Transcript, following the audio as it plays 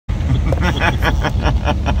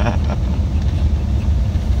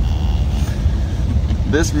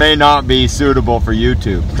This may not be suitable for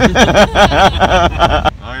YouTube. Okay.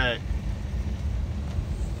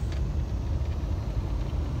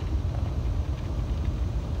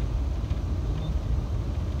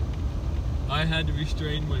 I had to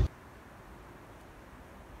restrain my...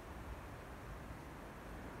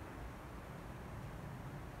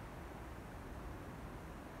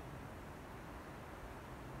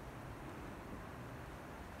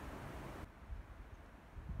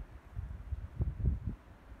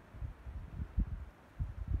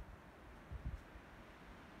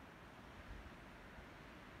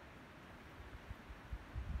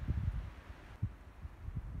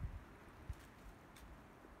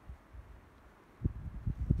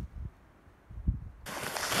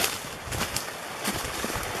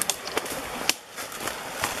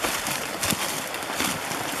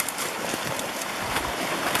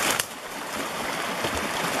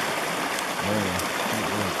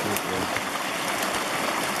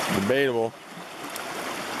 Debatable.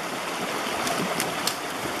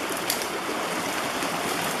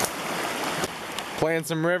 Playing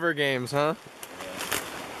some river games, huh?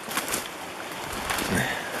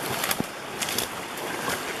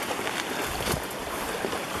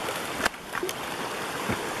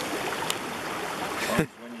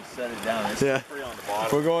 When you set it down, it's Yeah. free on the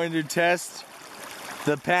bottom. We're going to test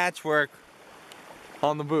the patchwork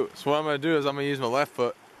on the boot. So what I'm going to do is I'm going to use my left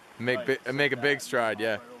foot and make a big stride,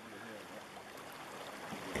 yeah.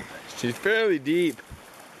 She's fairly deep.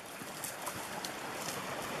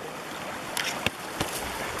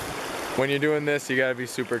 When you're doing this, you gotta be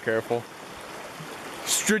super careful.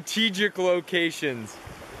 Strategic locations.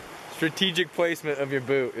 Strategic placement of your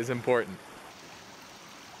boot is important.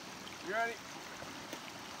 You ready?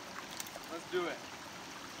 Let's do it.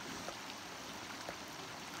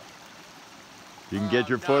 You can get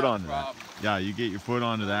your foot onto that. problem. Yeah, you get your foot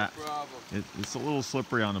onto that. Problem. It's a little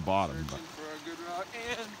slippery on the bottom. But. For a good rock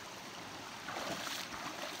and...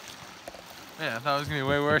 Yeah, I thought it was gonna be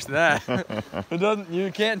way worse than that. It doesn't.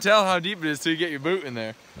 You can't tell how deep it is till you get your boot in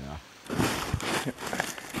there. Yeah.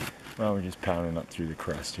 Well, we're just pounding up through the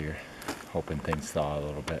crust here, hoping things thaw a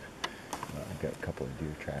little bit. I've got a couple of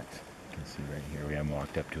deer tracks. You can see right here. We haven't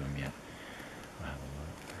walked up to them yet. We'll have a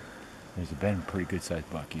look. There's been a pretty good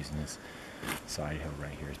sized buck using this side hill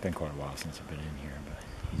right here. It's been quite a while since I've been in here, but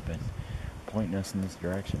he's been pointing us in this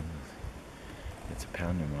direction. It's a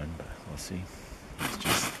pounding one, but we'll see. It's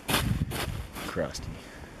just crusty.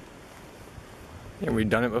 Yeah, we've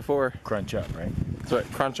done it before. Crunch up, right? So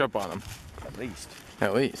crunch up on them. At least.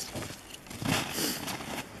 At least.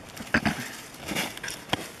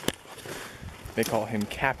 They call him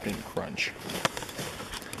Captain Crunch.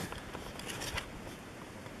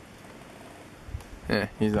 Yeah,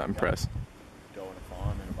 he's not impressed. Doe and a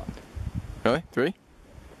fawn and a buck. Really? 3?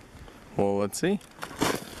 Well, let's see.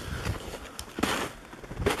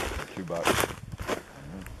 2 bucks.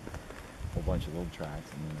 Whole bunch of little tracks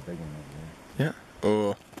and then a big one over there. Yeah.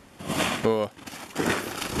 Oh. Oh.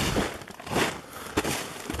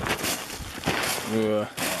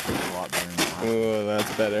 That's a lot better than that. Oh,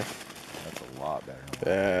 that's better. That's a lot better.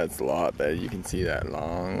 That's a lot better. You can see that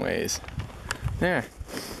long ways. There.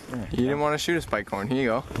 You didn't want to shoot a spike horn. Here you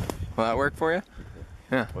go. Will that work for you?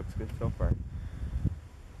 Yeah. Looks good so far.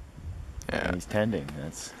 Yeah. And he's tending.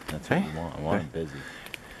 That's what you want. I want him busy.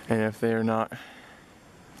 And if they're not,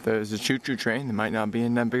 if there's a choo-choo train, they might not be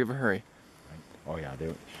in that big of a hurry. Oh yeah,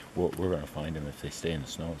 we're going to find them if they stay in the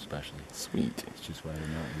snow, especially. Sweet. It's just whether or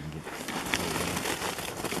not we can get.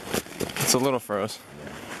 It's a little froze.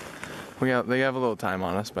 Yeah. They have a little time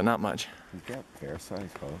on us, but not much. We've got fair size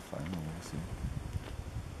both. I don't know. We'll see.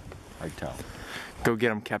 Hard tell. Go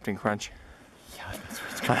get him, Captain Crunch. Yeah, that's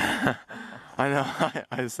what it's called. I know.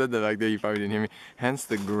 I said that back there. You probably didn't hear me. Hence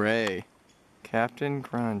the gray. Captain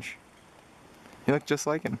Crunch. You look just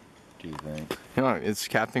like him. Do you think? You know, it's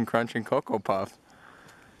Captain Crunch and Cocoa Puff.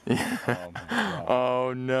 Yeah. Oh my God.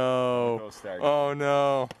 Oh no. Oh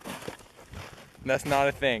no. That's not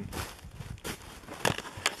a thing.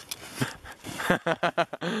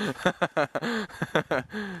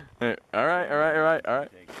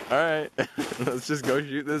 Alright. Let's just go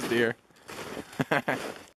shoot this deer. Yeah.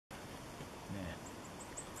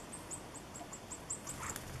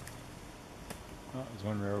 Oh, there's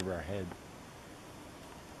one right over our head.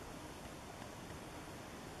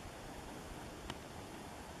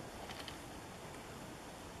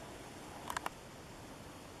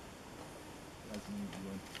 That's an easy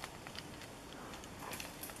one.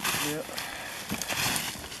 Yep.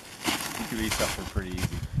 These stuff are pretty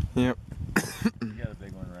easy. Yep. We got a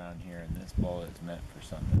big one around here, and this bullet is meant for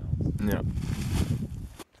something else. Yeah.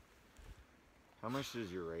 How much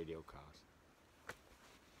does your radio cost?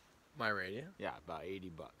 My radio? Yeah, about 80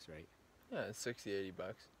 bucks, right? Yeah, it's 60, 80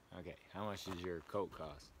 bucks. Okay, how much does your coat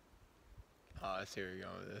cost? Oh, I see where you're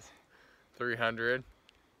going with this. 300.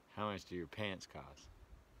 How much do your pants cost?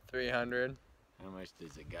 300. How much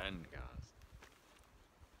does a gun cost?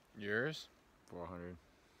 Yours? 400.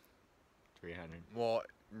 300. Well,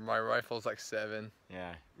 my rifle's like 7.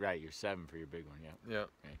 Yeah, right. You're 7 for your big one. Yeah. Yep.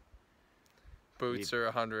 Okay. Boots are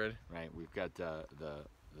 100. Right. We've got the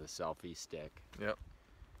selfie stick. Yep.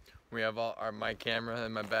 We have my camera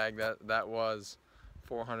in my bag. That was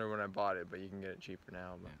 400 when I bought it, but you can get it cheaper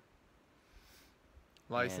now. But. Yeah.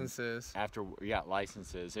 Licenses. And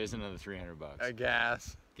licenses. There's another 300 bucks.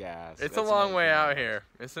 Gas. Gas. It's That's a long another way 300 out bucks. here.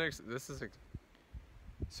 This is.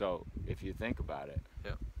 So if you think about it,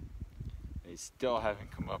 Yep. they still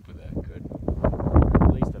haven't come up with a good, or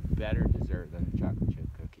at least a better dessert than a chocolate chip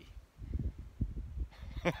cookie.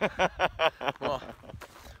 Well,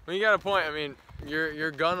 you got a point. I mean,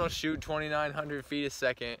 your gun will shoot 2,900 feet a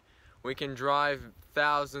second. We can drive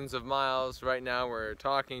thousands of miles. Right now, we're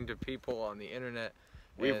talking to people on the internet.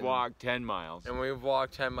 We've walked 10 miles. And we've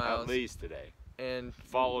walked 10 miles. At least today. And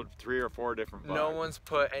Followed 3 or 4 different bugs. no one's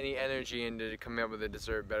put any energy into coming up with a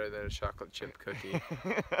dessert better than a chocolate chip cookie.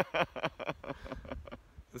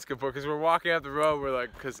 That's a good point, because we're walking up the road. We're like,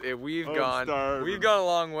 we've gone a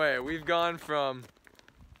long way. We've gone from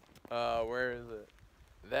where is it?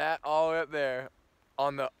 That all the way up there,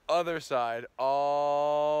 on the other side,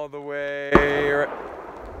 all the way.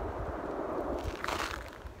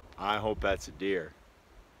 I hope that's a deer.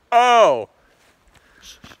 Oh.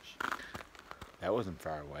 That wasn't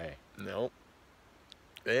far away. Nope.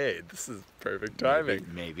 Hey, this is perfect timing.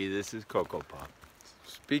 Maybe this is Cocoa Pop.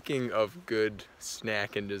 Speaking of good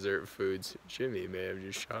snack and dessert foods, Jimmy may have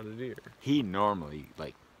just shot a deer. He normally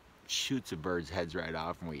shoots a bird's heads right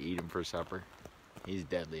off and we eat them for supper. He's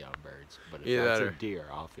deadly on birds. But if that's a deer,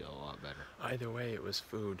 I'll feel a lot better. Either way, it was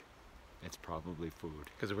food. It's probably food.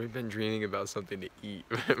 Because we've been dreaming about something to eat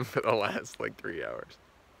for the last 3 hours.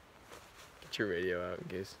 Get your radio out in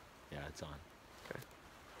case. Yeah, it's on. Okay.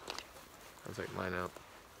 I was like, mine out.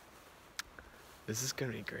 This is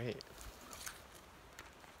gonna be great.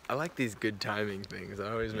 I like these good timing things. It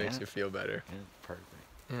always makes you feel better. Yeah, perfect.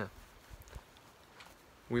 Yeah.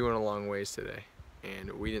 We went a long ways today,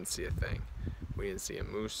 and we didn't see a thing. We didn't see a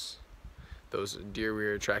moose. Those deer we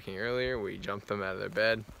were tracking earlier, we jumped them out of their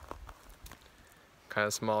bed. Kind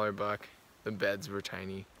of smaller buck. The beds were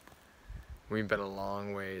tiny. We've been a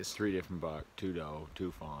long ways. 3 different buck, 2 doe,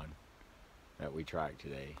 2 fawn that we tracked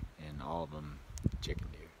today, and all of them chicken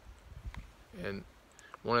deer. And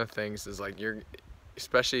one of the things is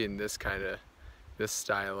especially in this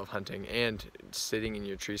style of hunting and sitting in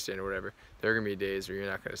your tree stand or whatever, there are gonna be days where you're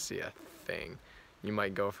not gonna see a thing. You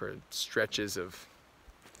might go for stretches of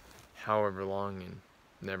however long and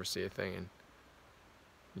never see a thing, and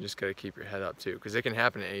you just gotta keep your head up too, because it can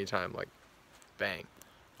happen at any time, bang.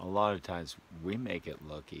 A lot of times we make it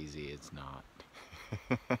look easy, it's not.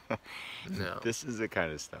 No. This is the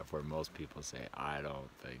kind of stuff where most people say, I don't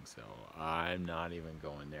think so. I'm not even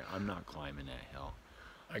going there. I'm not climbing that hill.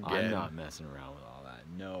 Again. I'm not messing around with all that.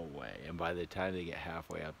 No way. And by the time they get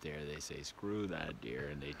halfway up there, they say, screw that deer,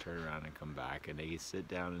 and they turn around and come back, and they sit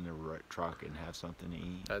down in the truck and have something to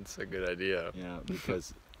eat. That's a good idea. Yeah,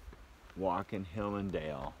 because walking hill and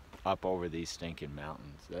dale up over these stinking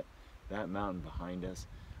mountains, that mountain behind us,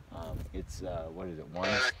 it's, what is it, one?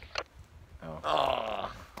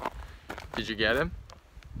 Oh. Did you get him?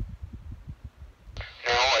 No,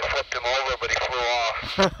 I flipped him over, but he flew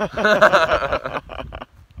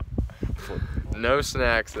off. No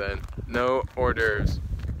snacks then. No hors d'oeuvres.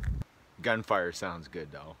 Gunfire sounds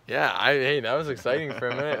good though. Yeah, hey, that was exciting for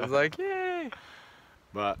a minute. It was like, yay.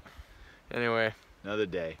 But anyway, another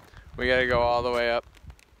day. We gotta go all the way up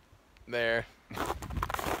there.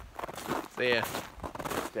 See ya.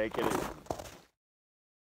 Take it easy.